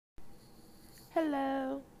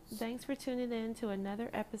Hello. Thanks for tuning in to another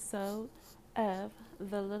episode of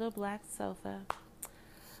The Little Black Sofa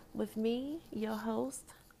with me, your host,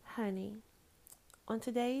 Honey. On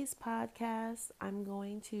today's podcast, I'm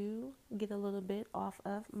going to get a little bit off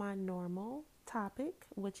of my normal topic,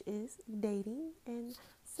 which is dating and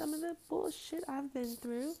some of the bullshit I've been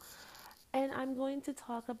through. And I'm going to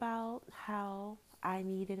talk about how I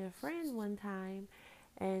needed a friend one time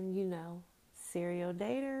and, serial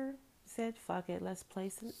dater said, fuck it, let's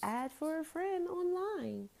place an ad for a friend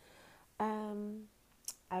online. Um,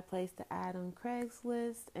 I placed the ad on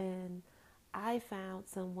Craigslist and I found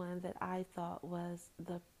someone that I thought was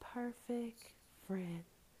the perfect friend.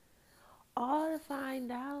 All to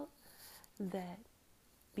find out that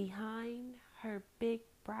behind her big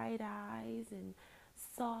bright eyes and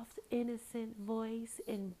soft innocent voice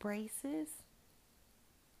and braces,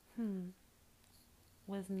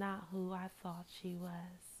 was not who I thought she was.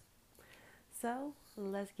 So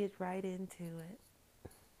let's get right into it.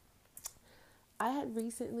 I had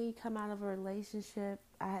recently come out of a relationship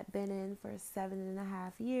I had been in for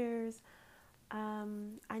 7.5 years.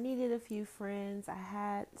 I needed a few friends. I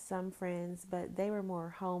had some friends, but they were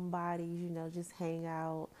more homebodies, just hang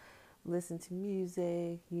out, listen to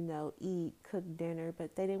music, eat, cook dinner,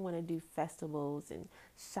 but they didn't want to do festivals and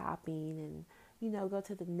shopping and, go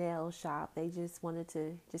to the nail shop. They just wanted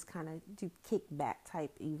to just kind of do kickback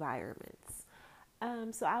type environments.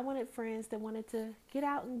 So I wanted friends that wanted to get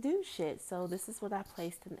out and do shit. So this is what I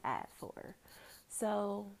placed an ad for.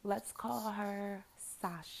 So let's call her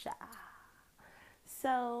Sasha.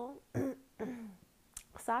 So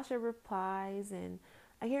Sasha replies, and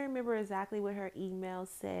I can't remember exactly what her email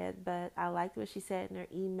said, but I liked what she said in her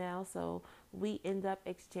email. So we end up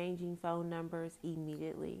exchanging phone numbers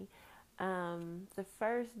immediately. The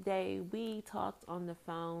first day we talked on the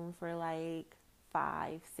phone for like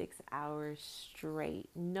 5-6 hours straight,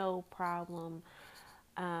 no problem.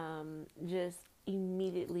 Just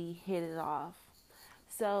immediately hit it off.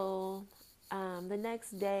 So the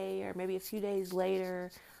next day, or maybe a few days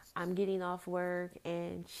later, I'm getting off work,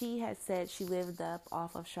 and she had said she lived up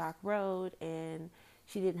off of Shock Road, and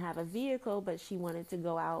she didn't have a vehicle, but she wanted to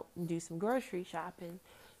go out and do some grocery shopping.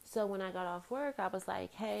 So when I got off work, I was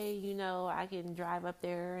like, hey, I can drive up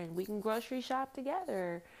there and we can grocery shop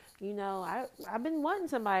together. I've been wanting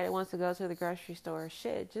somebody that wants to go to the grocery store.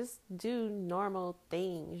 Shit, just do normal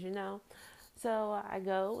things. So I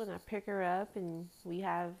go and I pick her up and we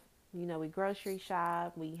have, we grocery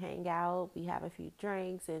shop, we hang out, we have a few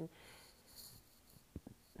drinks, and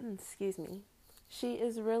excuse me. She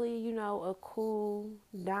is really, a cool,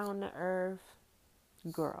 down to earth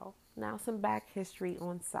girl. Now some back history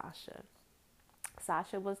on Sasha.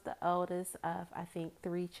 Sasha was the oldest of, I think,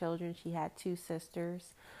 3 children. She had 2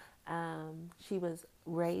 sisters. She was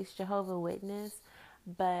raised Jehovah's Witness,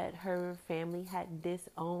 but her family had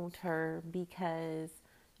disowned her because,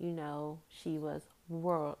 she was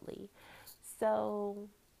worldly. So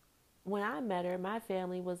when I met her, my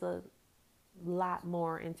family was a lot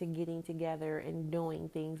more into getting together and doing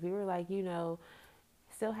things. We were like,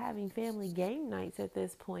 still having family game nights at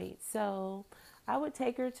this point. So I would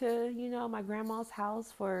take her to, my grandma's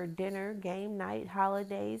house for dinner, game night,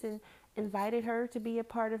 holidays, and invited her to be a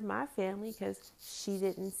part of my family because she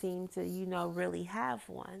didn't seem to, really have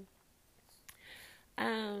one.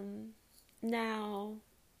 Now,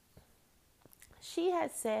 she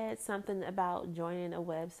had said something about joining a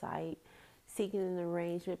website, seeking an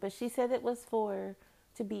arrangement, but she said it was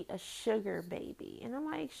to be a sugar baby. And I'm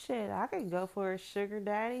like, shit, I could go for a sugar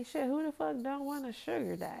daddy. Shit, who the fuck don't want a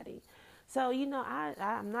sugar daddy? So,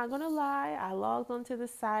 I'm not going to lie. I logged onto the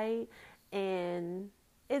site and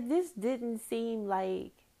it just didn't seem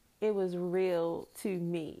like it was real to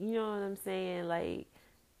me. You know what I'm saying? Like,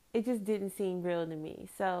 it just didn't seem real to me.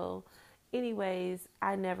 So, anyways,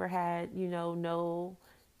 I never had, no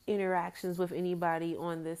interactions with anybody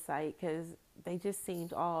on this site because they just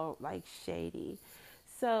seemed all like shady.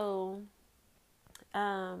 So,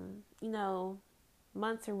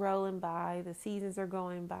 months are rolling by, the seasons are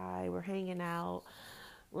going by, we're hanging out,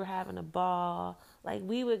 we're having a ball. Like,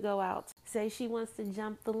 we would go out, say she wants to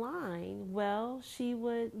jump the line. Well, she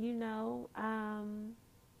would,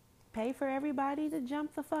 pay for everybody to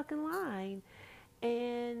jump the fucking line.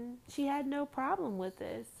 And she had no problem with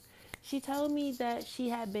this. She told me that she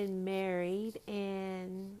had been married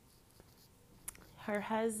and her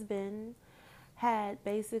husband had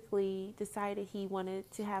basically decided he wanted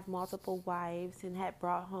to have multiple wives and had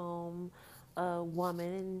brought home a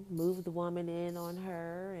woman and moved the woman in on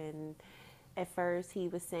her, and At first, he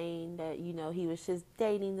was saying that, he was just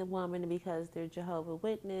dating the woman because they're Jehovah's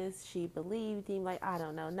Witness. She believed him. Like, I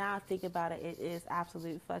don't know. Now I think about it, it is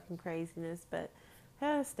absolute fucking craziness, but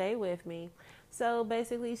stay with me. So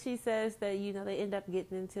basically, she says that, they end up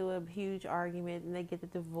getting into a huge argument and they get the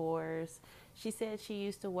divorce. She said she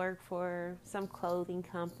used to work for some clothing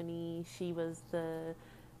company. She was the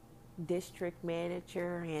district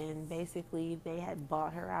manager, and basically they had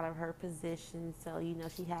bought her out of her position, so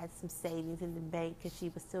she had some savings in the bank because she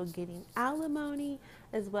was still getting alimony,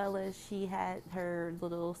 as well as she had her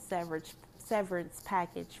little severance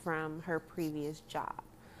package from her previous job.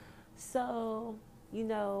 So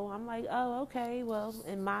I'm like, oh, okay, well,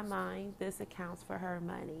 in my mind this accounts for her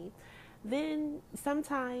money. Then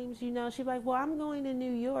sometimes, she's like, well, I'm going to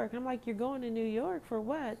New York. I'm like, you're going to New York for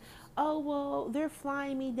what? Oh, well, they're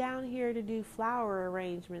flying me down here to do flower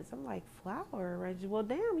arrangements. I'm like, flower arrangements? Well,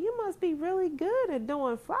 damn, you must be really good at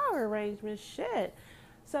doing flower arrangements. Shit.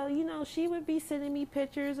 So, she would be sending me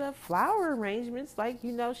pictures of flower arrangements like,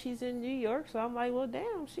 she's in New York. So I'm like, well,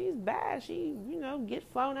 damn, she's bad. She, get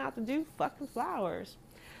flown out to do fucking flowers.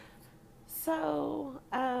 So,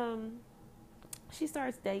 she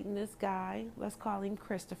starts dating this guy. Let's call him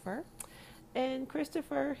Christopher. And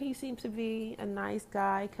Christopher, he seems to be a nice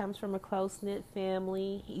guy, comes from a close-knit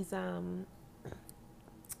family. He's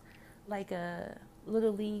like a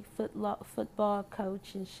little league football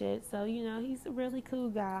coach and shit. So, he's a really cool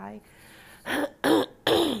guy.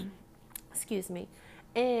 Excuse me.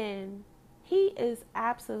 And he is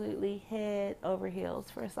absolutely head over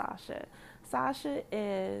heels for Sasha. Sasha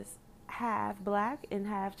is half black and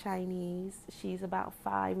half Chinese. She's about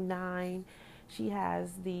 5'9". She has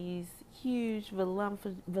these huge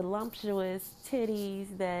voluptuous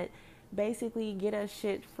titties that basically get us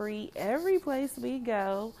shit free every place we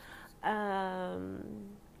go.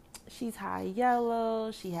 She's high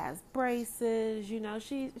yellow. She has braces.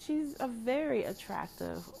 She's a very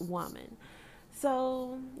attractive woman.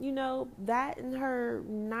 So, that and her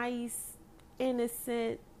nice,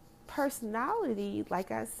 innocent personality,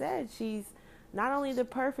 like I said, she's not only the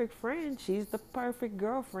perfect friend, she's the perfect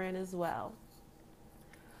girlfriend as well.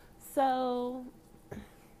 So,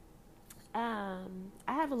 I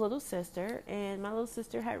have a little sister, and my little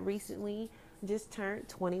sister had recently just turned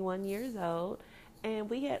 21 years old, and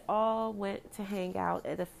we had all went to hang out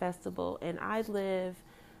at a festival, and I lived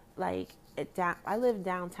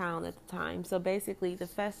downtown at the time. So basically the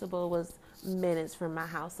festival was minutes from my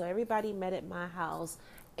house. So everybody met at my house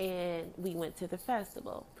and we went to the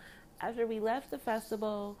festival. After we left the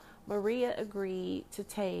festival, Maria agreed to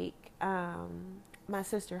take my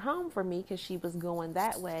sister home for me because she was going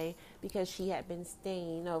that way because she had been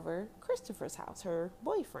staying over Christopher's house, her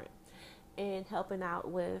boyfriend, and helping out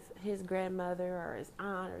with his grandmother or his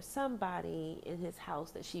aunt or somebody in his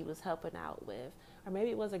house that she was helping out with. Or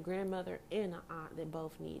maybe it was a grandmother and an aunt that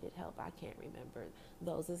both needed help. I can't remember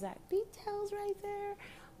those exact details right there.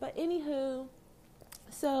 But anywho,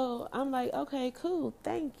 so I'm like, okay, cool,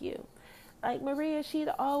 thank you. Like Maria, she'd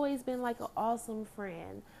always been like an awesome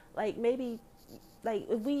friend. Like maybe, like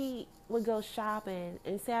if we would go shopping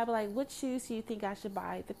and say, I'd be like, what shoes do you think I should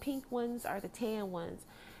buy? The pink ones or the tan ones?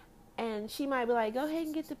 And she might be like, go ahead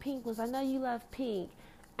and get the pink ones. I know you love pink.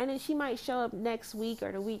 And then she might show up next week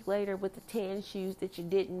or the week later with the tan shoes that you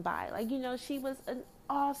didn't buy. Like, she was an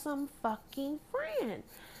awesome fucking friend.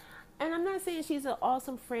 And I'm not saying she's an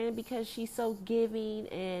awesome friend because she's so giving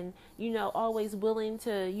and, always willing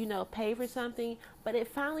to, pay for something. But it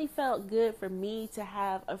finally felt good for me to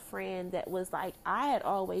have a friend that was like, I had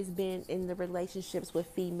always been in the relationships with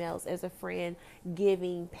females as a friend,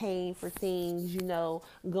 giving, paying for things,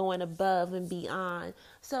 going above and beyond.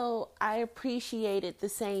 So I appreciated the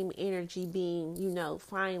same energy being,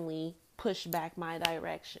 finally pushed back my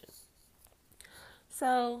direction.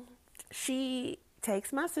 So she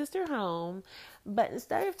takes my sister home, but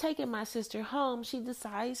instead of taking my sister home, she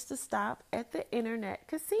decides to stop at the internet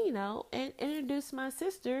casino and introduce my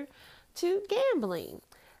sister to gambling.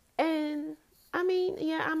 And I mean,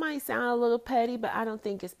 yeah, I might sound a little petty, but I don't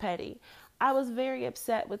think it's petty. I was very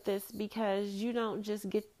upset with this because you don't just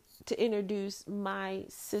get to introduce my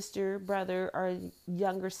sister, brother, or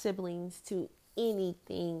younger siblings to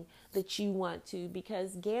anything that you want to,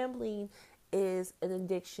 because gambling is an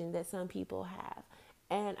addiction that some people have.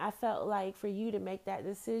 And I felt like for you to make that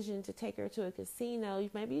decision to take her to a casino,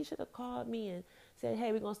 maybe you should have called me and said,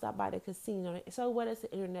 hey, we're going to stop by the casino. So what is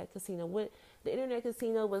the internet casino? The internet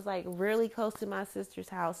casino was like really close to my sister's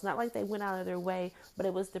house. Not like they went out of their way, but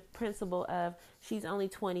it was the principle of she's only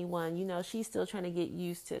 21. She's still trying to get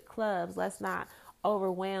used to clubs. Let's not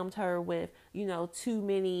overwhelm her with, too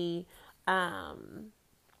many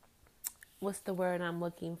what's the word I'm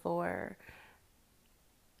looking for?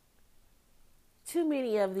 Too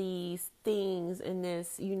many of these things in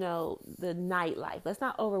this, the nightlife. Let's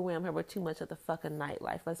not overwhelm her with too much of the fucking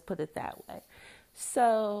nightlife. Let's put it that way.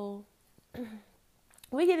 So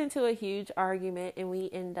we get into a huge argument and we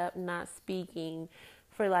end up not speaking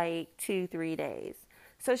for like 2-3 days.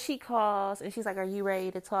 So she calls and she's like, "Are you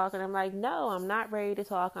ready to talk?" And I'm like, "No, I'm not ready to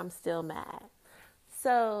talk. I'm still mad."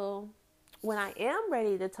 So when I am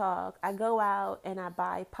ready to talk, I go out and I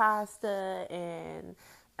buy pasta, and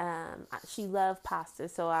she loves pasta.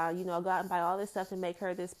 So I, go out and buy all this stuff to make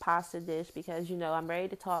her this pasta dish because, I'm ready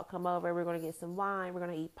to talk. Come over. We're going to get some wine. We're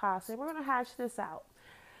going to eat pasta. We're going to hash this out.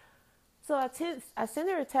 So I send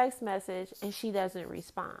her a text message and she doesn't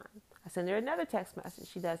respond. I send her another text message.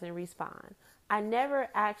 She doesn't respond. I never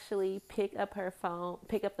actually pick up the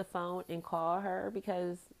phone and call her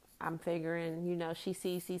because I'm figuring, she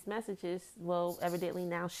sees these messages. Well, evidently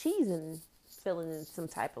now she's feeling in some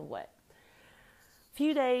type of way.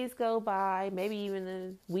 Few days go by, maybe even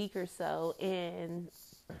a week or so, and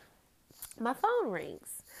my phone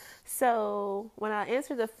rings. So when I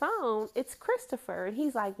answer the phone, it's Christopher. And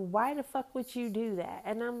he's like, "Why the fuck would you do that?"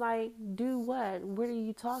 And I'm like, "Do what? What are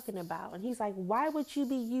you talking about?" And he's like, "Why would you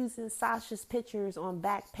be using Sasha's pictures on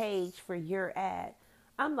Backpage for your ad?"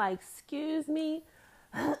 I'm like, "Excuse me?"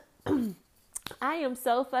 I am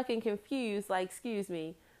so fucking confused. Like, excuse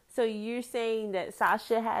me. So you're saying that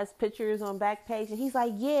Sasha has pictures on Backpage? And he's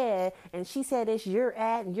like, "Yeah." And she said it's your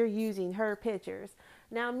ad and you're using her pictures.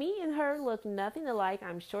 Now, me and her look nothing alike.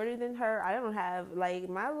 I'm shorter than her. I don't have, like,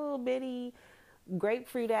 my little bitty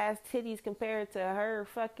grapefruit ass titties compared to her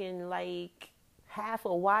fucking, like, half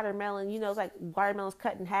a watermelon. It's like watermelons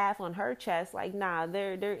cut in half on her chest. Like, nah,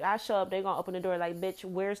 I show up, they're gonna open the door like, "Bitch,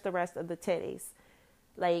 where's the rest of the titties?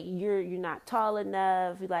 Like, you're not tall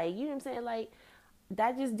enough." Like, you know what I'm saying? Like,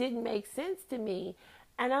 that just didn't make sense to me.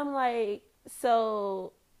 And I'm like,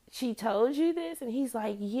 "So she told you this?" And he's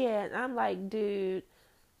like, "Yeah." And I'm like, "Dude,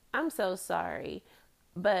 I'm so sorry,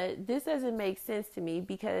 but this doesn't make sense to me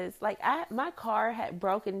because, like, my car had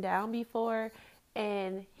broken down before,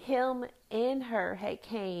 and him and her had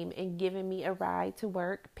came and given me a ride to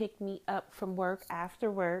work, picked me up from work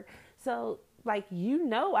after work. So, like,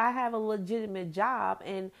 I have a legitimate job,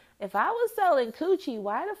 and if I was selling coochie,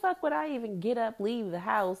 why the fuck would I even get up, leave the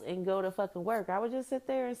house, and go to fucking work? I would just sit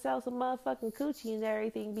there and sell some motherfucking coochie and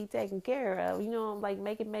everything be taken care of. Like,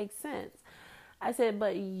 make it make sense." I said,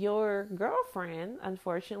 "But your girlfriend,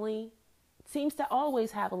 unfortunately, seems to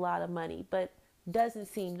always have a lot of money, but doesn't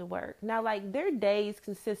seem to work." Now, like, their days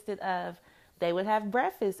consisted of they would have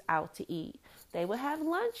breakfast out to eat. They would have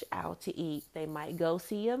lunch out to eat. They might go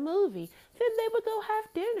see a movie. Then they would go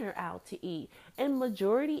have dinner out to eat. And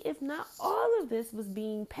majority, if not all of this, was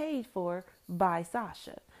being paid for by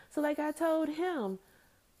Sasha. So, like I told him,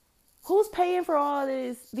 who's paying for all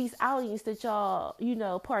these outings that y'all,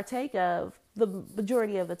 partake of the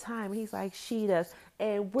majority of the time? And he's like, "She does."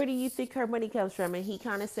 "And where do you think her money comes from?" And he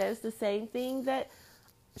kind of says the same thing that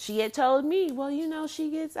she had told me. "Well, she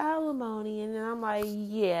gets alimony." And then I'm like,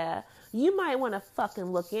 "Yeah, you might want to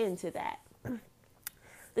fucking look into that."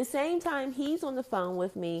 The same time he's on the phone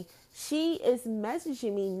with me, she is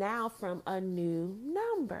messaging me now from a new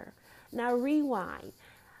number. Now rewind.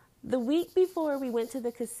 The week before we went to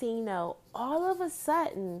the casino, all of a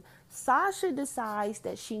sudden, Sasha decides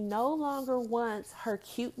that she no longer wants her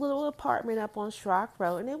cute little apartment up on Schrock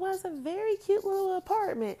Road. And it was a very cute little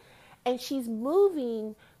apartment. And she's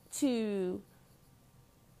moving to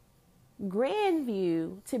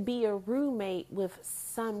Grandview to be a roommate with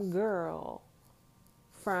some girl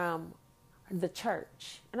from the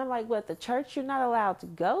church. And I'm like, "What, the church you're not allowed to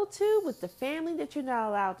go to? With the family that you're not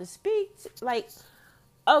allowed to speak to?" Like,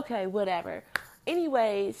 okay, whatever.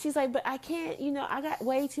 Anyway, she's like, "But I can't, I got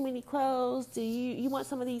way too many clothes. Do you want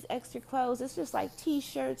some of these extra clothes? It's just like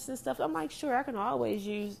t-shirts and stuff." I'm like, "Sure, I can always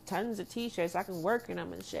use tons of t-shirts. I can work in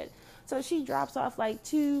them and shit." So she drops off like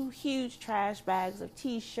 2 huge trash bags of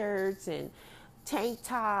t-shirts and tank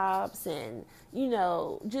tops and,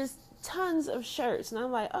 just tons of shirts. And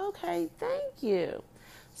I'm like, "Okay, thank you."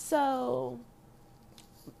 So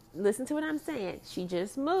listen to what I'm saying. She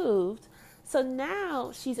just moved. So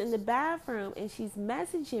now she's in the bathroom and she's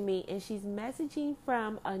messaging me, and she's messaging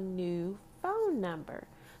from a new phone number.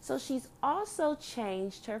 So she's also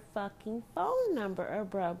changed her fucking phone number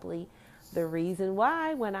abruptly. The reason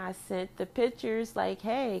why, when I sent the pictures like,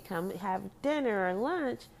 "Hey, come have dinner or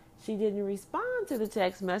lunch," she didn't respond to the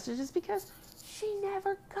text messages because she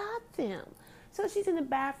never got them. So she's in the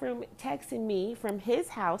bathroom texting me from his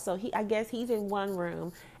house. So I guess he's in one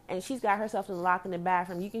room and she's got herself locked in the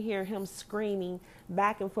bathroom. You can hear him screaming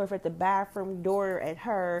back and forth at the bathroom door at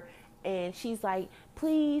her. And she's like,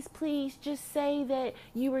 please, please just say that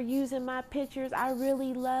you were using my pictures. I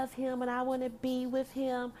really love him and I want to be with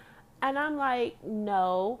him. And I'm like,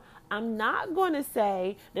 no, I'm not going to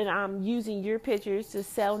say that I'm using your pictures to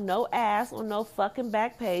sell no ass on no fucking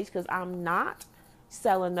Backpage, because I'm not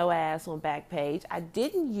selling no ass on Backpage. I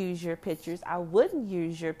didn't use your pictures. I wouldn't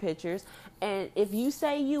use your pictures. And if you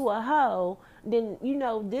say you a hoe, then, you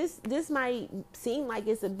know, this might seem like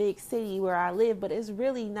it's a big city where I live, but it's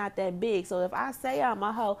really not that big. So if I say I'm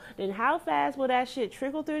a hoe, then how fast will that shit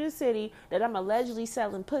trickle through the city that I'm allegedly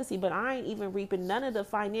selling pussy, but I ain't even reaping none of the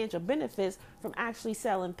financial benefits from actually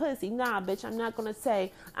selling pussy? Nah, bitch, I'm not going to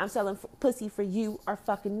say I'm selling pussy for you or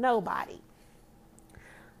fucking nobody.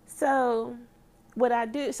 So what I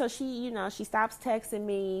do, so she, you know, she stops texting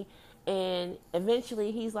me, and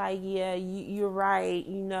eventually he's like, yeah, you're right.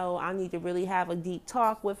 You know, I need to really have a deep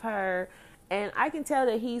talk with her. And I can tell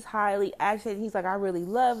that he's highly agitated. He's like, I really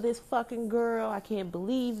love this fucking girl. I can't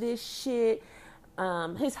believe this shit.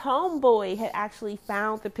 His homeboy had actually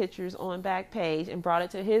found the pictures on Backpage and brought it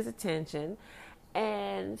to his attention.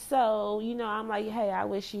 And so, you know, I'm like, hey, I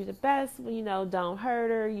wish you the best. You know, don't hurt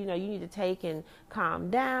her. You know, you need to take and calm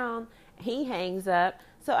down. He hangs up.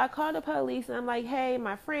 So I called the police and I'm like, hey,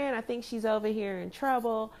 my friend, I think she's over here in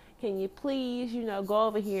trouble. Can you please, you know, go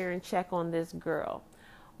over here and check on this girl?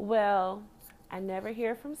 Well, I never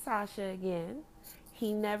hear from Sasha again.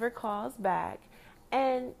 He never calls back.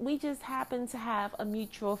 And we just happen to have a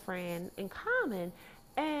mutual friend in common.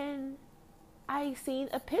 And I seen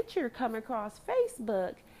a picture come across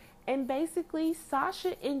Facebook. And basically,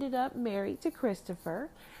 Sasha ended up married to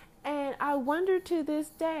Christopher. And I wonder to this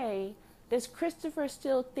day, does Christopher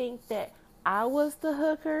still think that I was the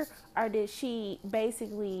hooker, or did she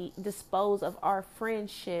basically dispose of our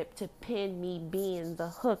friendship to pin me being the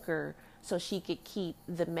hooker so she could keep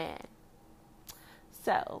the man?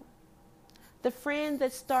 So, the friend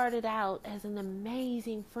that started out as an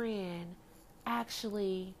amazing friend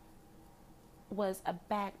actually was a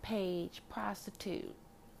Backpage prostitute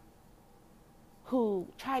who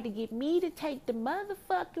tried to get me to take the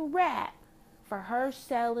motherfucking rap for her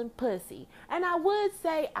selling pussy. And I would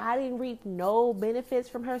say I didn't reap no benefits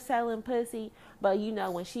from her selling pussy, but you know,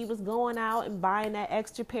 when she was going out and buying that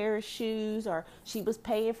extra pair of shoes, or she was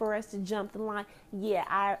paying for us to jump the line, yeah,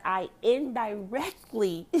 I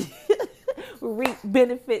indirectly reap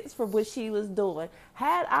benefits from what she was doing.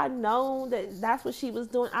 Had I known that that's what she was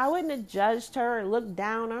doing, I wouldn't have judged her and looked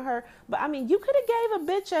down on her. But I mean, you could have gave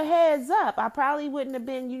a bitch a heads up. I probably wouldn't have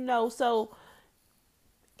been, you know, so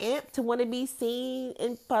amped to want to be seen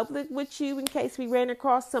in public with you in case we ran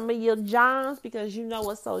across some of your Johns, because you know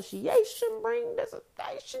association bring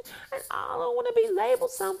visitation, and I don't want to be labeled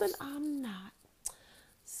something I'm not.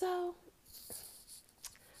 So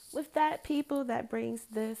with that, people, that brings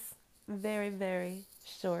this very, very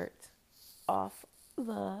short off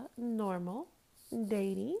the normal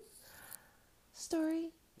dating story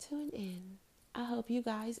to an end. I hope you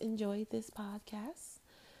guys enjoyed this podcast.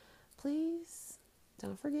 Please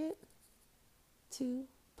don't forget to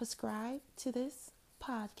subscribe to this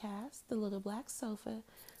podcast, The Little Black Sofa,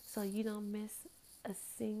 so you don't miss a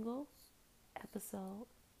single episode.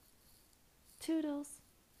 Toodles,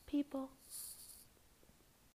 people.